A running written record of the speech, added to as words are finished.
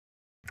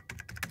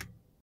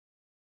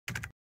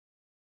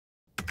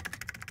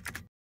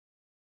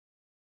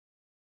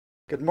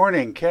Good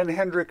morning, Ken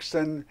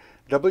Hendrickson,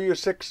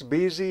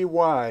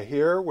 W6BZY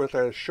here with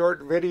a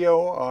short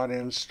video on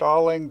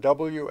installing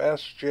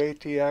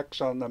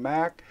WSJTX on the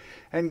Mac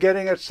and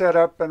getting it set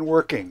up and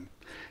working.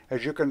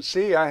 As you can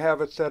see, I have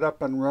it set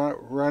up and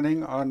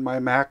running on my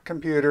Mac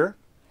computer.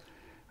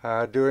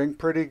 Doing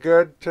pretty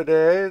good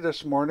today.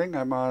 This morning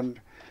I'm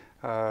on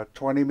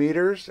 20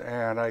 meters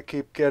and I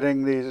keep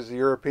getting these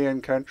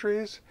European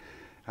countries.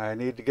 I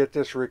need to get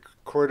this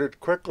recorded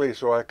quickly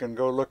so I can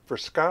go look for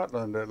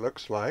Scotland, it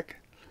looks like.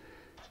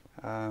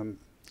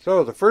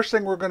 So the first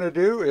thing we're going to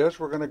do is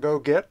we're going to go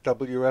get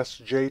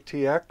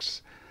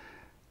WSJTX.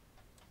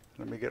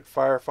 Let me get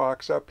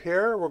Firefox up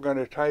here. We're going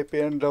to type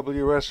in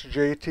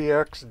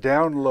WSJTX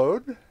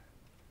download.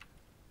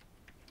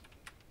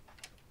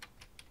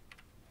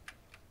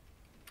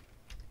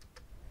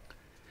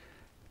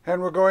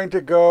 And we're going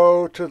to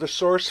go to the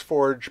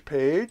SourceForge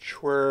page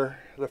where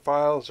the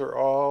files are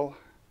all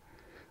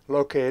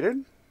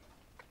located.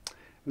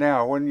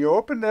 Now, when you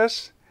open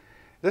this,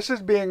 this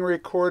is being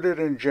recorded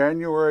in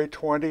January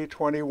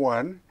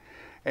 2021,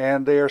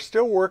 and they are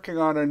still working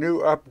on a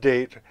new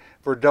update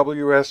for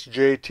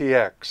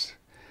WSJTX.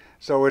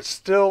 So it's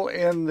still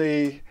in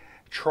the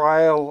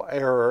trial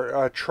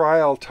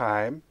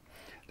time.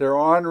 They're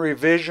on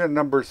revision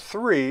number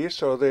 3,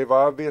 so they've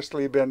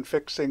obviously been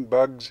fixing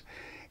bugs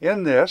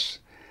in this.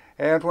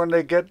 And when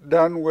they get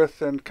done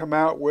with and come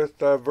out with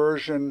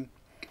version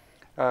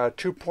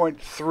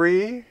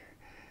 2.3,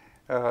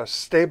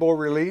 stable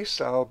release,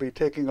 I'll be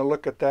taking a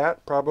look at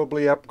that,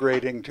 probably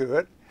upgrading to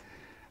it.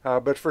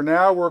 But for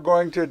now, we're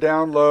going to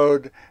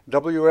download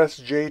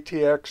WSJTX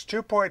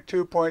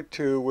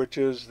 2.2.2, which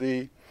is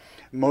the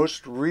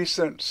most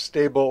recent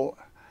stable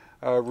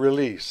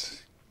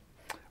release.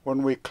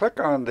 When we click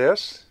on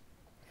this,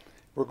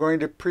 we're going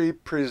to be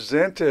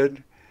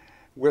presented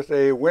with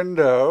a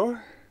window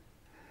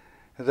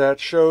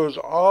that shows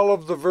all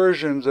of the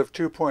versions of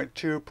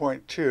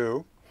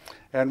 2.2.2.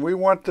 And we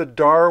want the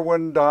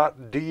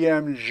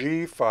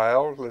darwin.dmg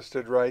file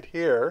listed right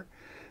here.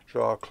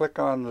 So I'll click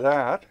on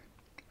that.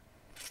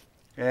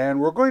 And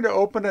we're going to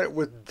open it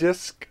with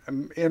Disk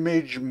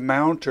Image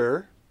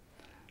Mounter.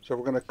 So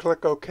we're going to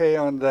click OK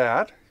on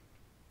that.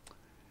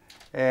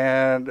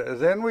 And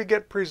then we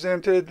get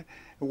presented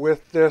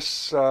with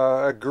this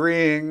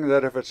agreeing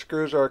that if it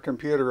screws our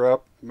computer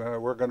up,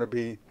 we're going to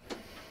be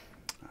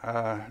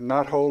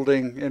not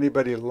holding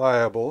anybody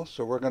liable.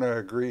 So we're going to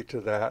agree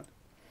to that.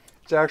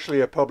 It's actually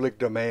a public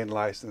domain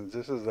license.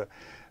 This is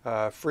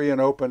a free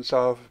and open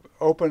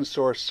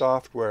source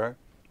software.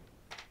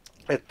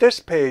 At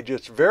this page,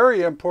 it's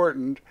very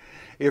important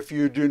if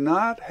you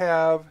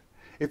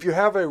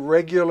have a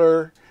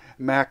regular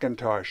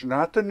Macintosh,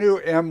 not the new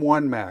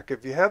M1 Mac.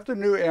 If you have the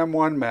new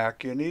M1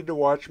 Mac, you need to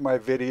watch my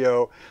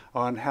video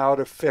on how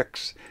to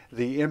fix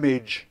the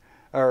image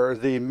or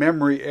the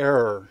memory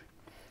error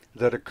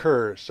that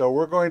occurs. So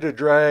we're going to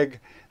drag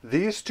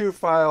these two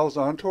files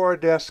onto our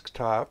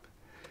desktop.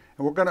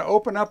 And we're going to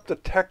open up the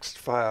text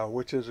file,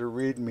 which is a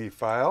README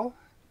file.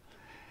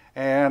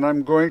 And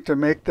I'm going to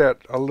make that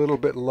a little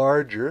bit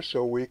larger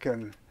so we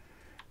can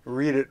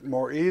read it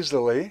more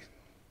easily.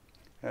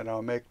 And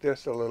I'll make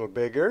this a little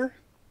bigger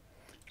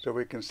so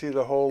we can see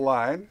the whole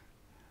line.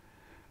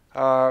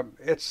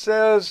 It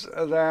says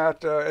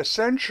that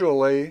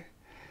essentially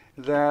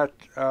that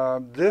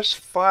this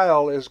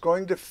file is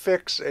going to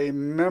fix a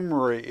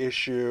memory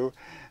issue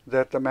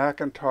that the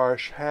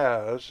Macintosh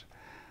has.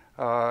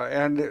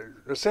 And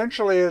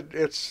essentially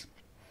this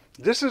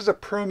is a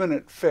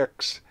permanent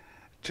fix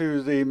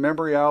to the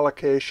memory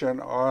allocation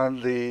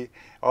on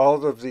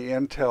all of the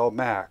Intel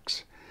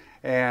Macs.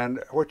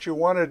 And what you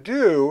want to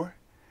do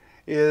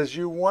is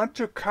you want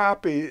to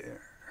copy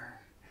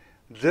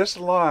this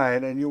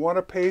line and you want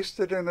to paste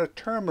it in a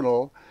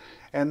terminal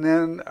and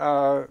then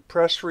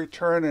press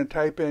return and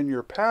type in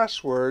your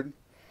password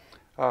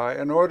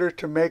in order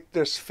to make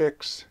this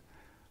fix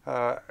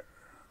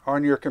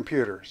on your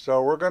computer.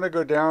 So we're going to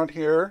go down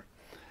here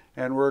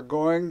and we're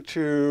going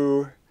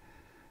to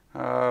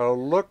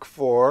look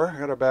for, I'm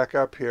going to back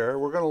up here,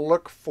 we're going to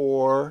look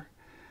for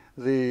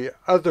the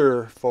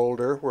other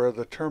folder where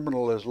the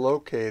terminal is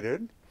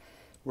located.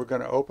 We're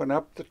going to open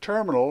up the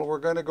terminal. We're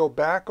going to go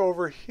back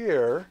over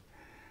here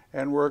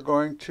and we're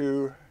going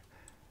to,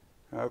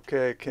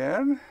 okay,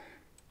 Ken,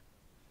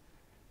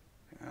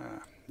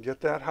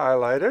 get that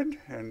highlighted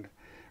and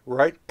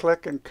right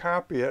click and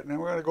copy it, and then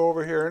we're going to go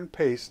over here and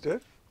paste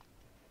it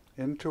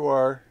into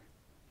our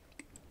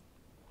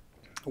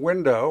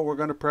window. We're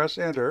going to press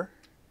enter.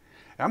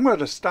 I'm going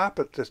to stop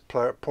at this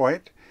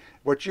point.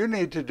 What you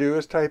need to do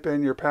is type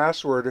in your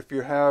password if you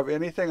have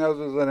anything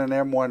other than an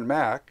M1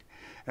 Mac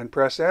and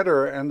press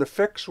enter, and the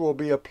fix will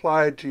be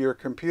applied to your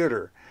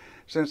computer.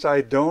 Since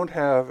I don't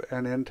have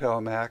an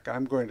Intel Mac,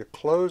 I'm going to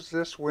close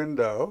this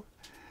window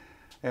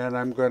and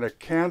I'm going to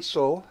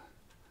cancel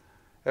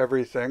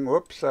everything.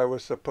 Whoops, I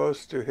was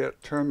supposed to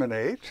hit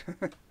terminate.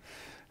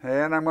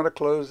 And I'm going to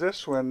close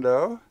this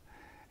window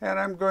and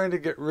I'm going to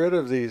get rid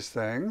of these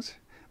things.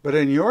 But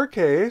in your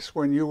case,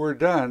 when you were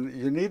done,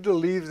 you need to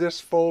leave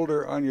this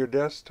folder on your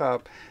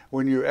desktop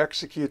when you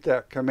execute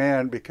that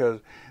command, because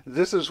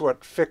this is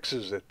what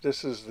fixes it.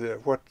 This is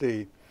what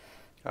the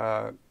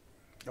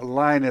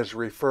line is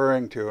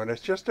referring to, and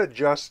it's just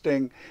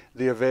adjusting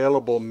the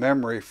available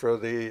memory for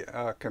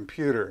the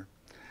computer.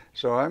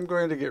 So I'm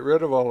going to get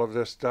rid of all of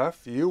this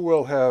stuff. You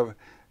will have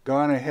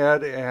gone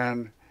ahead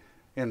and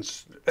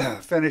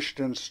finished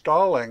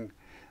installing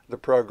the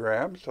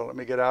program. So let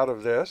me get out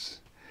of this.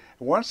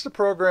 Once the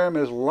program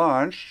is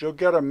launched, you'll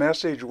get a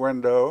message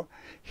window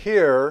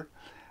here,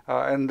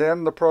 and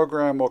then the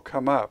program will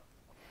come up.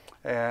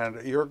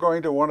 And you're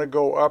going to want to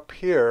go up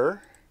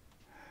here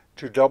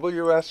to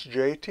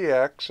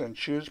WSJTX and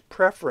choose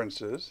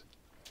Preferences.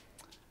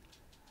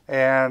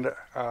 And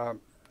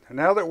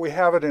now that we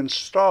have it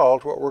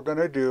installed, what we're going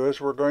to do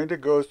is we're going to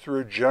go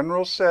through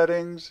General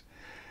Settings,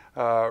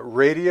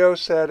 Radio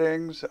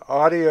Settings,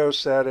 Audio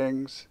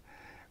Settings,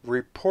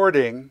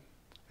 Reporting,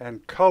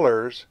 and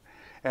Colors,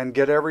 and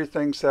get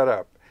everything set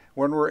up.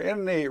 When we're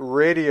in the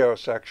radio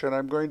section,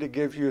 I'm going to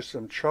give you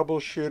some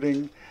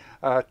troubleshooting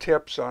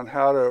tips on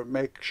how to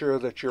make sure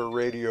that your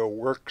radio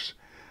works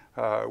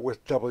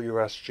with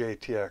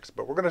WSJTX.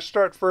 But we're going to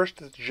start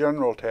first at the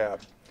General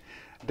tab.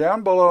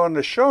 Down below in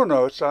the show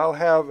notes, I'll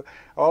have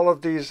all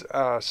of these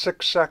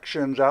 6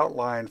 sections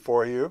outlined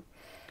for you,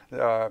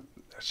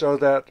 so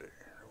that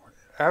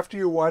after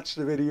you watch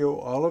the video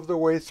all of the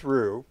way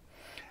through,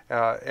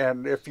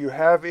 and if you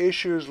have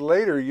issues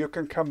later, you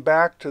can come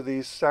back to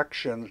these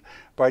sections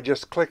by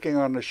just clicking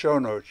on the show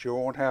notes. You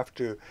won't have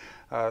to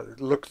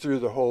look through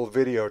the whole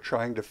video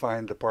trying to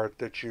find the part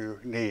that you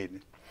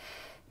need.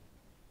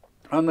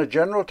 On the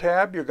General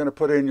tab, you're going to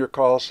put in your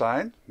call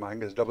sign.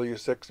 Mine is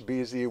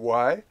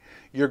W6BZY.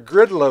 Your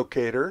grid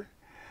locator,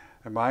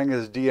 and mine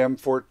is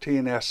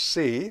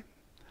DM14SC.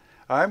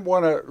 I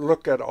want to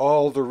look at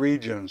all the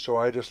regions, so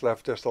I just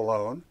left this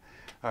alone.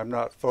 I'm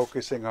not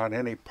focusing on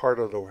any part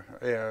of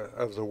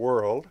the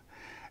world.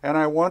 And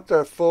I want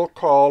the full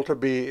call to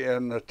be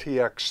in the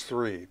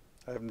TX3.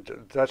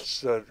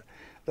 That's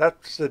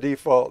the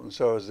default, and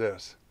so is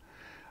this.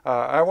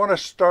 I want to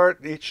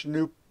start each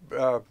new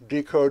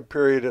decode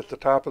period at the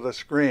top of the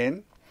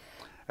screen,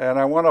 and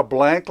I want a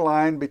blank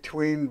line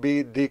between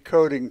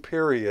decoding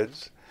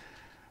periods,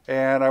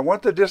 and I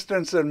want the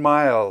distance in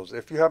miles.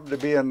 If you happen to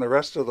be in the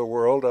rest of the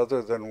world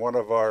other than one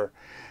of our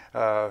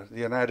the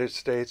United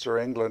States or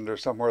England or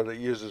somewhere that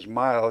uses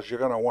miles, you're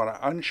going to want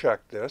to uncheck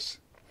this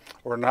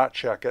or not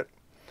check it.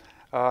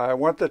 I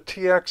want the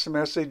TX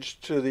message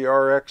to the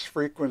RX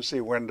frequency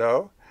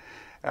window.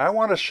 I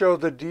want to show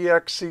the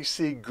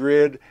DXCC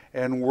grid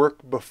and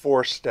work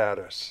before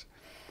status.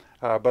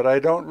 But I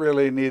don't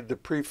really need the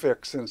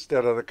prefix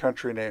instead of the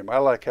country name. I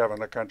like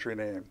having a country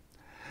name.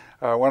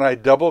 When I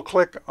double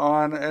click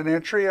on an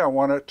entry, I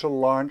want it to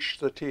launch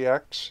the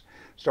TX,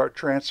 start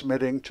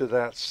transmitting to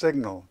that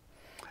signal.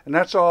 And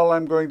that's all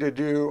I'm going to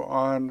do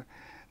on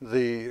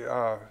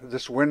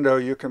this window.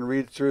 You can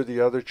read through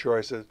the other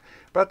choices.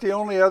 But the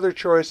only other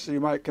choice you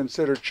might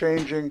consider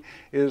changing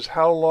is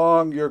how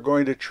long you're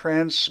going to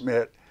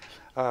transmit,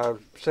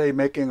 say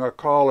making a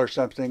call or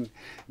something,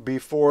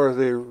 before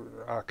the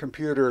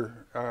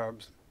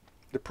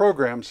the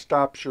program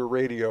stops your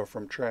radio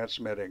from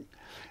transmitting.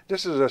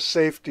 This is a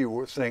safety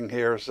thing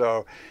here,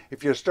 so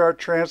if you start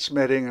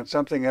transmitting and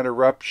something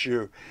interrupts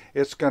you,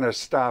 it's going to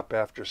stop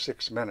after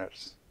 6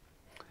 minutes.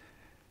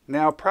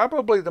 Now,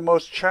 probably the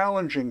most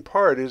challenging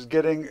part is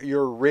getting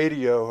your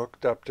radio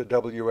hooked up to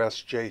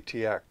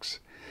WSJTX.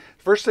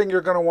 First thing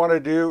you're going to want to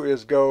do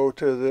is go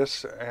to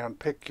this and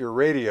pick your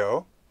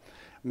radio.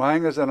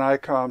 Mine is an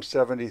ICOM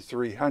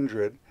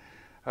 7300.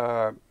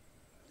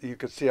 You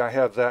can see I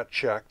have that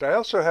checked. I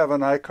also have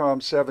an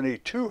ICOM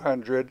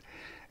 7200,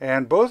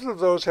 and both of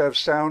those have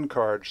sound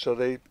cards, so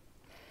they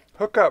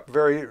hook up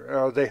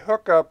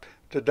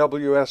to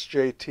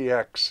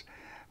WSJTX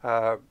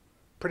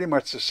pretty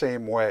much the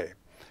same way.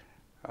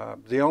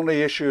 The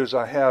only issues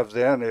I have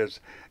then is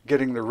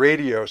getting the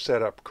radio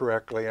set up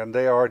correctly, and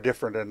they are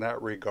different in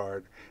that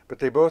regard. But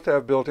they both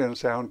have built-in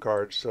sound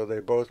cards, so they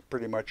both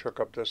pretty much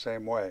hook up the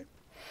same way.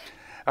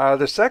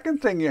 The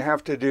second thing you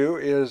have to do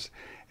is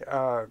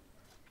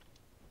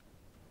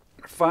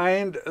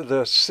find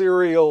the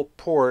serial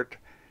port.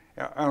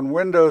 On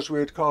Windows, we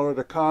would call it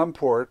a COM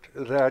port,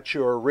 that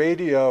your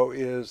radio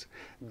is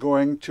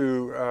going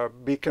to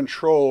be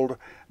controlled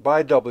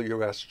by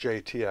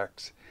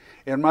WSJTX.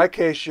 In my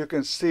case, you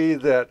can see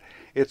that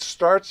it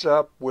starts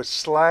up with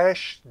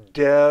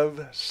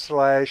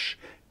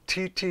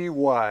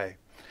 /dev/TTY.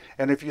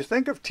 And if you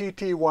think of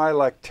TTY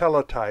like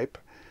teletype,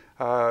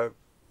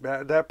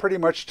 that pretty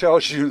much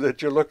tells you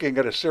that you're looking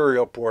at a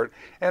serial port,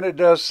 and it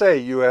does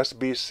say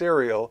USB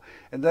serial,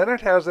 and then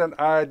it has an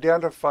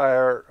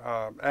identifier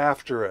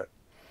after it.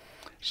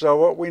 So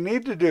what we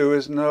need to do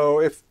is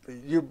know if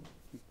you,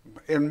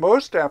 in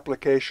most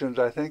applications,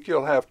 I think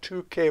you'll have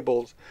 2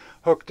 cables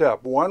hooked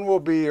up. One will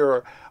be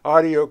your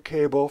audio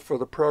cable for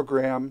the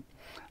program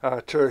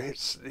to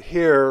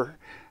hear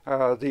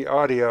the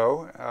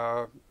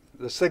audio,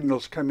 the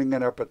signals coming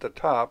in up at the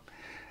top.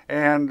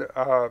 and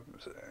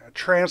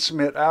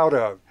transmit out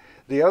of.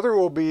 The other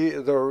will be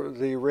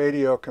the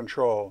radio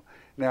control.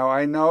 Now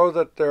I know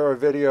that there are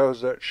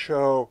videos that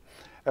show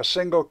a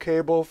single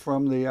cable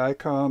from the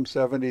ICOM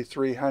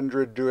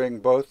 7300 doing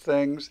both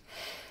things.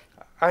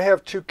 I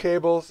have two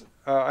cables.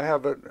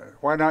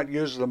 Why not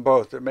use them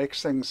both? It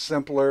makes things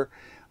simpler,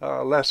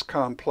 less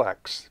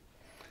complex.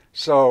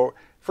 So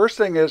first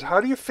thing is,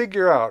 how do you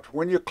figure out?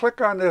 When you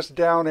click on this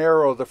down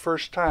arrow the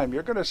first time,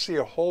 you're going to see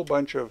a whole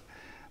bunch of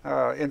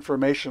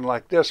information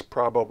like this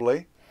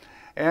probably.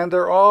 And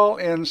they're all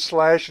in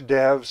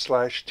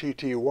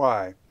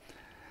 /dev/tty.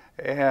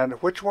 And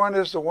which one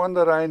is the one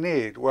that I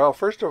need? Well,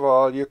 first of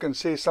all, you can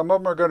see some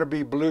of them are going to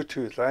be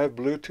Bluetooth. I have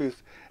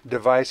Bluetooth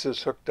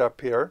devices hooked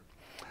up here.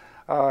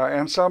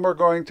 And some are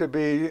going to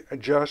be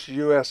just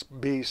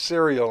USB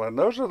serial, and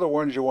those are the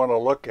ones you want to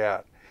look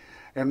at.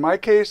 In my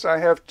case, I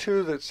have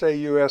two that say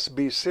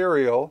USB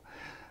serial,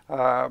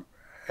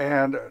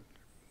 and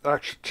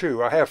actually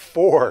two. I have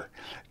four.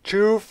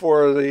 Two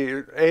for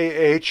the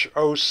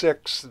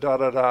AH06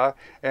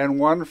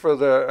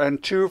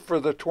 and two for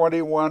the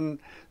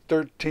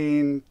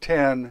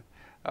 211310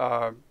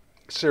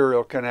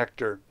 serial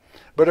connector.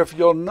 But if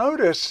you'll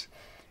notice,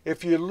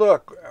 if you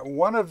look,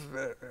 one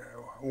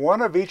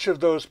of each of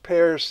those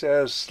pairs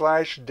says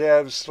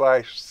 /dev/cu.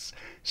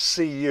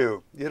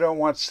 You don't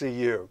want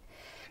cu.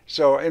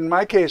 So in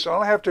my case,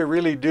 all I have to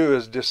really do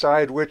is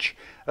decide which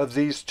of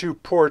these two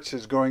ports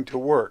is going to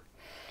work.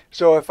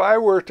 So if I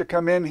were to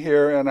come in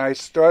here and I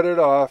started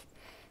off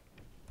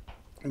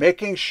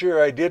making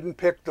sure I didn't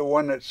pick the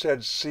one that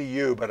said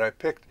cu, but I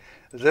picked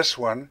this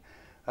one,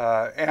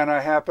 and I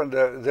happened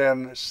to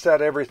then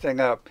set everything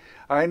up,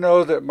 I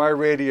know that my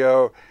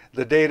radio,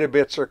 the data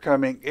bits are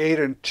coming 8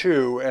 and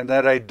 2, and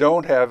that I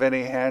don't have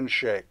any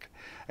handshake.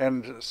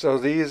 And so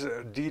these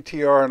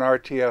DTR and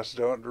RTS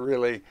don't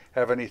really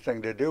have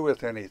anything to do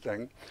with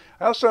anything.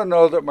 I also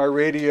know that my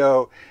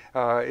radio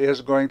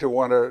is going to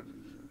want to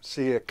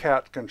see a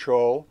CAT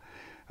control,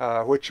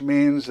 which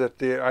means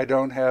that I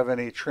don't have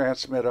any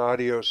transmit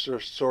audio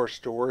source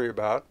to worry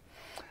about.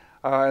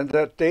 And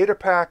that data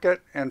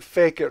packet and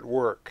fake it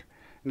work.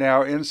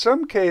 Now, in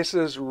some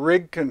cases,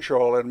 rig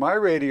control. In my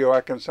radio, I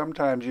can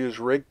sometimes use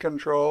rig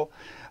control.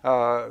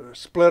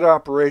 Split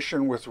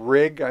operation with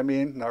rig,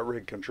 not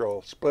rig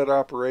control, split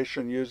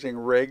operation using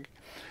rig.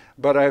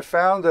 But I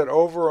found that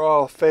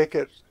overall, fake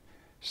it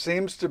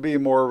seems to be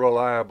more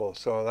reliable.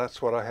 So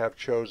that's what I have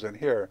chosen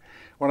here.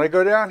 When I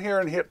go down here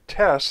and hit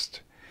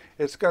test,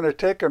 it's going to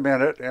take a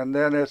minute, and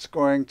then it's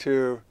going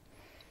to,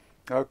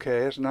 okay,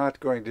 it's not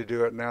going to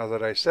do it now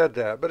that I said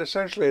that, but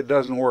essentially it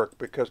doesn't work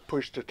because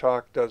push to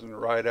talk doesn't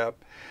write up.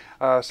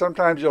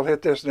 Sometimes you'll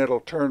hit this and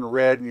it'll turn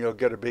red and you'll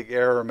get a big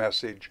error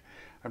message.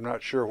 I'm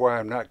not sure why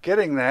I'm not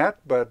getting that,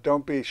 but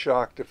don't be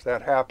shocked if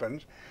that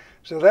happens.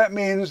 So that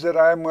means that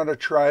I'm going to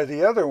try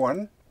the other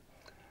one.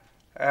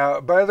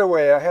 By the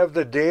way, I have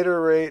the data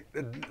rate,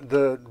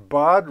 the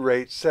baud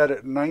rate set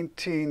at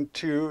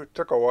 19.2. It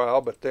took a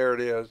while, but there it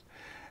is.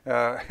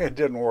 It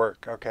didn't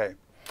work. Okay.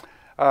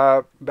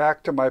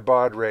 Back to my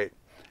baud rate.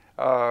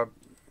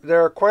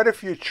 There are quite a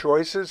few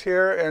choices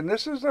here, and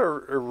this is a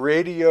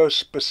radio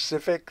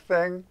specific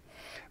thing.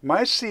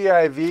 My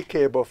CIV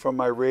cable from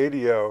my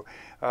radio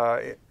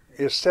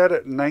is set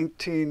at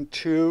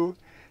 19.2,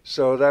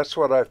 so that's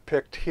what I've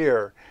picked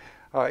here.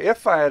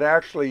 If I had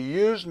actually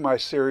used my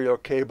serial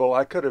cable,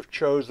 I could have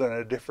chosen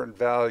a different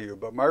value,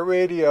 but my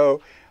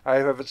radio, I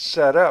have it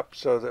set up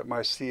so that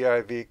my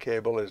CIV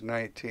cable is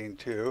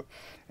 19.2,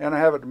 and I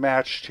have it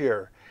matched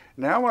here.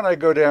 Now when I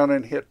go down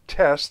and hit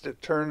test,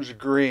 it turns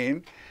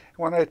green.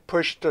 When I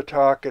push to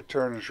talk, it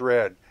turns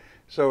red.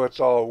 So it's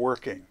all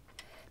working.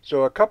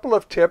 So a couple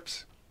of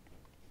tips.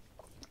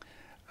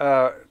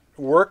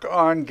 Work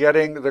on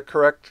getting the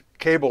correct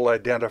cable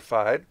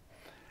identified.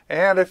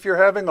 And if you're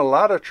having a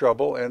lot of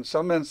trouble, in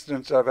some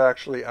instances I've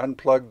actually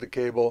unplugged the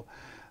cable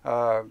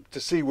to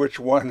see which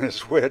one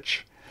is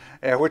which,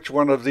 and which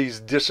one of these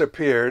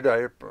disappeared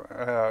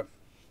to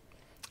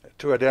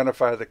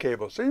identify the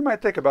cable. So you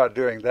might think about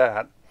doing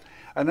that.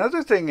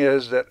 Another thing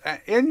is that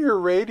in your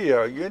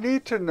radio, you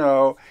need to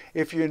know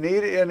if you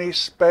need any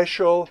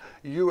special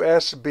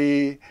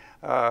USB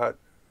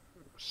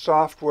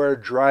software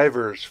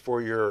drivers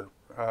for your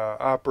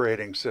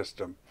operating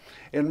system.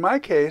 In my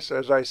case,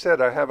 as I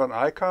said, I have an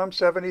ICOM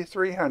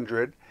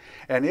 7300,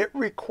 and it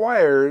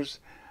requires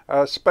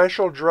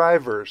special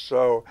drivers.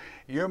 So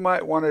you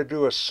might want to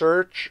do a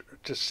search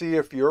to see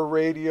if your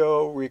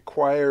radio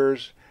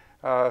requires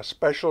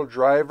special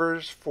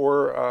drivers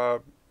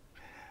for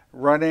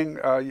running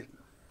a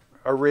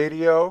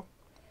radio.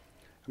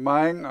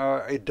 Mine,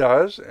 it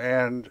does,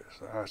 and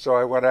so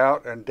I went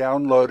out and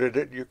downloaded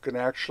it. You can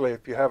actually,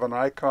 if you have an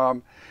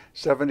ICOM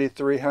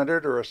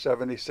 7300 or a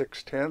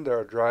 7610, there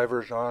are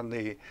drivers on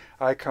the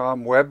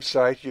ICOM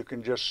website. You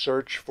can just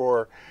search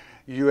for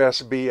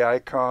USB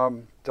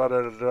ICOM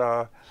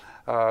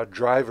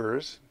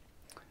drivers,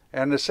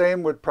 And the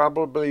same would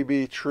probably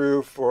be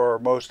true for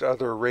most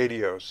other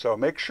radios. So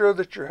make sure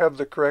that you have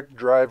the correct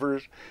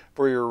drivers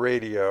for your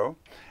radio.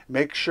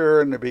 Make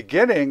sure in the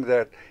beginning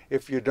that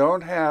if you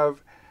don't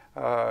have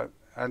a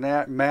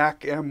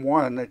Mac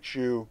M1 that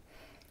you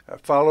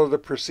follow the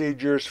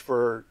procedures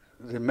for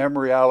the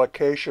memory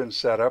allocation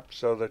setup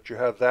so that you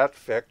have that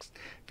fixed.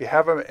 If you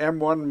have an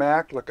M1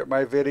 Mac, look at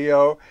my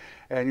video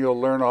and you'll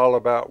learn all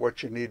about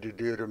what you need to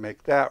do to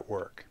make that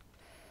work.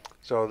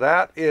 So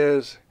that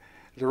is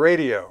the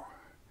radio.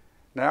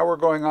 Now we're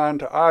going on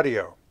to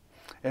audio.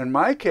 In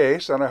my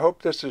case, and I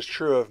hope this is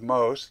true of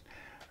most,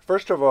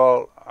 first of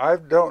all, I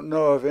don't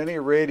know of any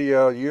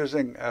radio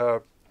using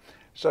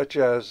such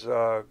as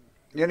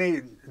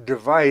any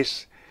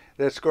device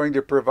that's going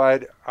to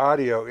provide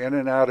audio in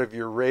and out of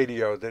your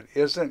radio that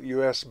isn't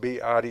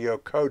USB audio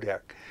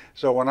codec.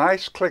 So when I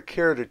click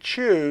here to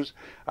choose,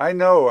 I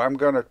know I'm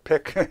going to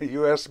pick a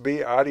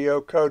USB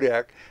audio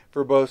codec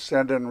for both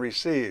send and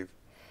receive.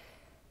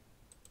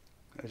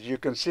 As you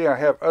can see, I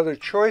have other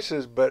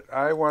choices, but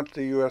I want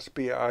the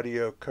USB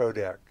audio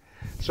codec.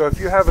 So if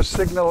you have a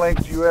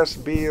signal-linked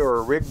USB or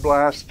a Rig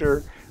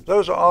Blaster,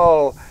 those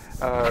all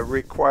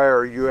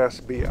require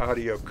USB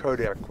audio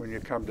codec when you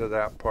come to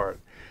that part.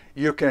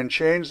 You can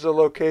change the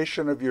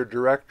location of your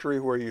directory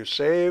where you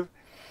save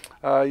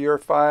your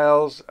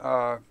files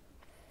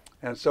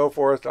and so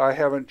forth. I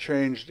haven't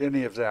changed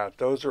any of that.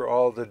 Those are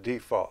all the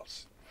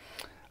defaults.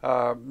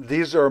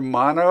 These are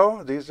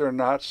mono. These are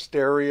not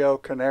stereo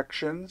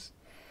connections.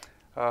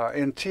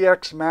 In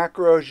TX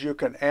macros, you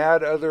can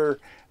add other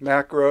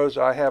macros.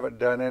 I haven't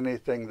done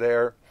anything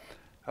there.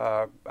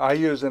 I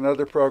use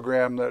another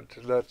program that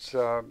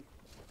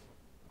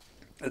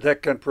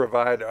can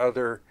provide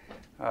other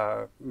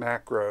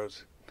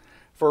macros.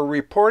 For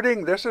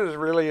reporting, this is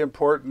really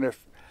important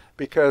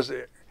because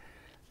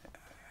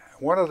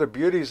one of the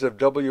beauties of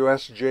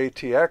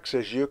WSJTX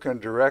is you can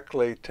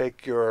directly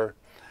take your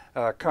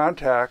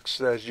contacts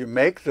as you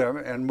make them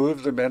and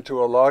move them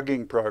into a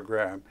logging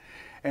program.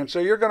 And so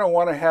you're going to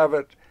want to have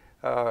it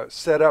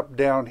set up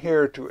down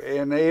here to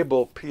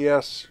enable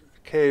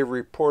PSK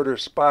reporter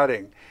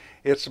spotting.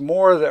 It's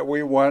more that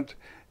we want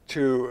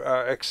to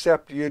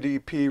accept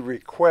UDP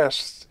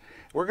requests.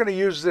 We're going to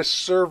use this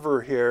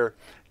server here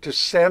to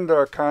send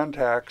our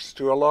contacts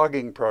to a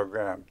logging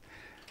program.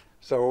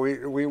 So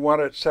we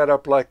want it set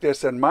up like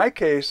this. In my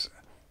case,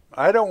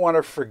 I don't want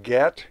to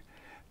forget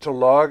to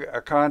log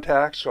a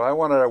contact, so I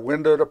want a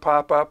window to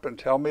pop up and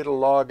tell me to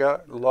log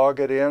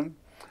it in.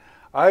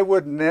 I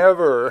would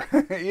never,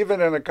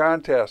 even in a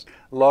contest,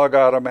 log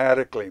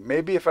automatically.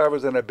 Maybe if I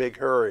was in a big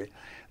hurry.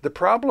 The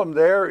problem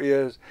there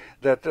is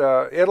that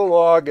it'll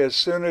log as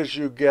soon as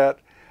you get,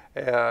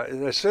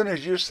 as soon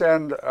as you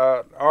send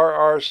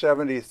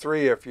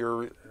RR73, if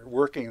you're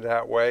working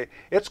that way,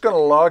 it's going to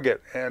log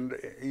it, and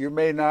you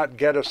may not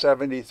get a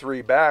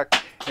 73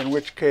 back, in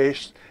which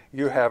case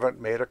you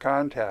haven't made a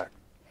contact.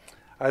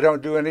 I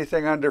don't do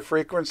anything under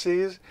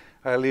frequencies.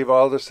 I leave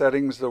all the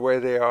settings the way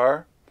they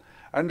are.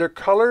 Under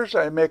colors,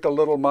 I make a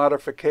little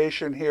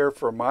modification here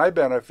for my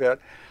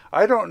benefit.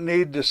 I don't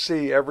need to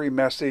see every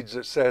message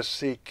that says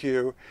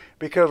CQ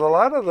because a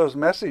lot of those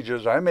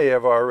messages I may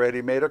have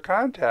already made a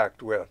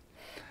contact with.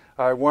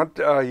 I want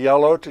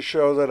yellow to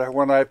show that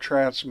when I've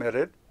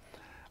transmitted.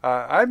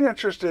 I'm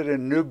interested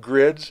in new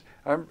grids.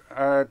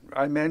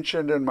 I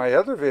mentioned in my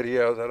other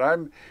video that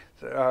I'm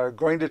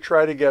going to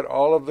try to get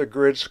all of the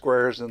grid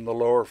squares in the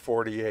lower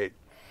 48.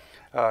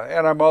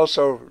 And I'm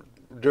also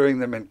doing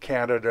them in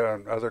Canada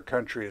and other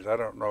countries. I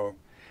don't know.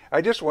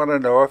 I just want to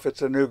know if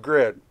it's a new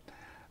grid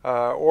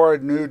or a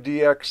new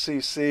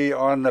DXCC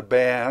on the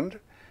band,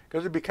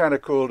 because it'd be kind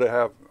of cool to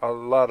have a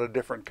lot of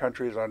different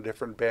countries on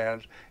different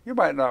bands. You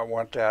might not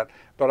want that,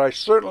 but I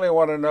certainly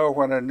want to know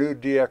when a new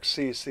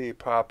DXCC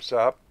pops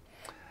up.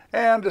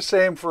 And the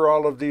same for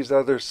all of these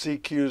other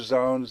CQ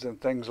zones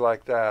and things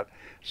like that.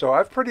 So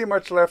I've pretty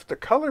much left the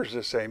colors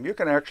the same. You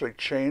can actually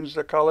change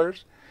the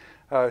colors.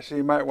 So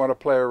you might want to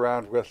play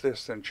around with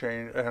this and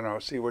change,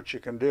 see what you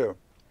can do.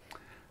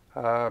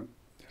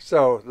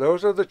 So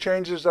those are the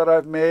changes that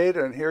I've made,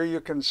 and here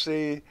you can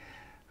see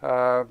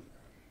we're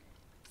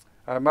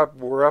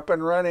up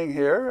and running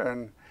here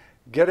and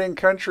getting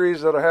countries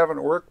that I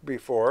haven't worked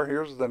before.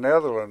 Here's the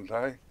Netherlands.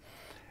 I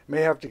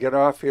may have to get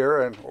off here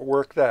and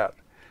work that.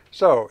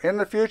 So in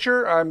the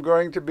future, I'm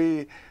going to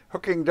be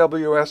hooking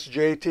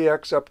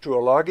WSJTX up to a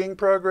logging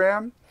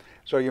program.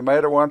 So you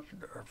might want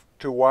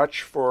to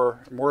watch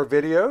for more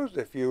videos.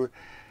 If you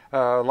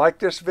like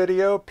this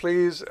video,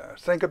 please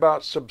think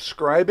about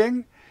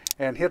subscribing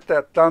and hit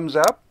that thumbs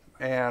up.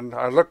 And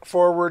I look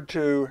forward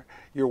to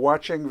you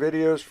watching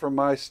videos from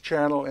my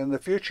channel in the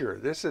future.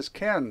 This is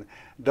Ken,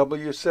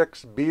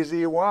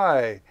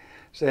 W6BZY,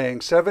 saying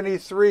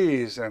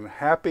 73s and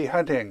happy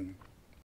hunting.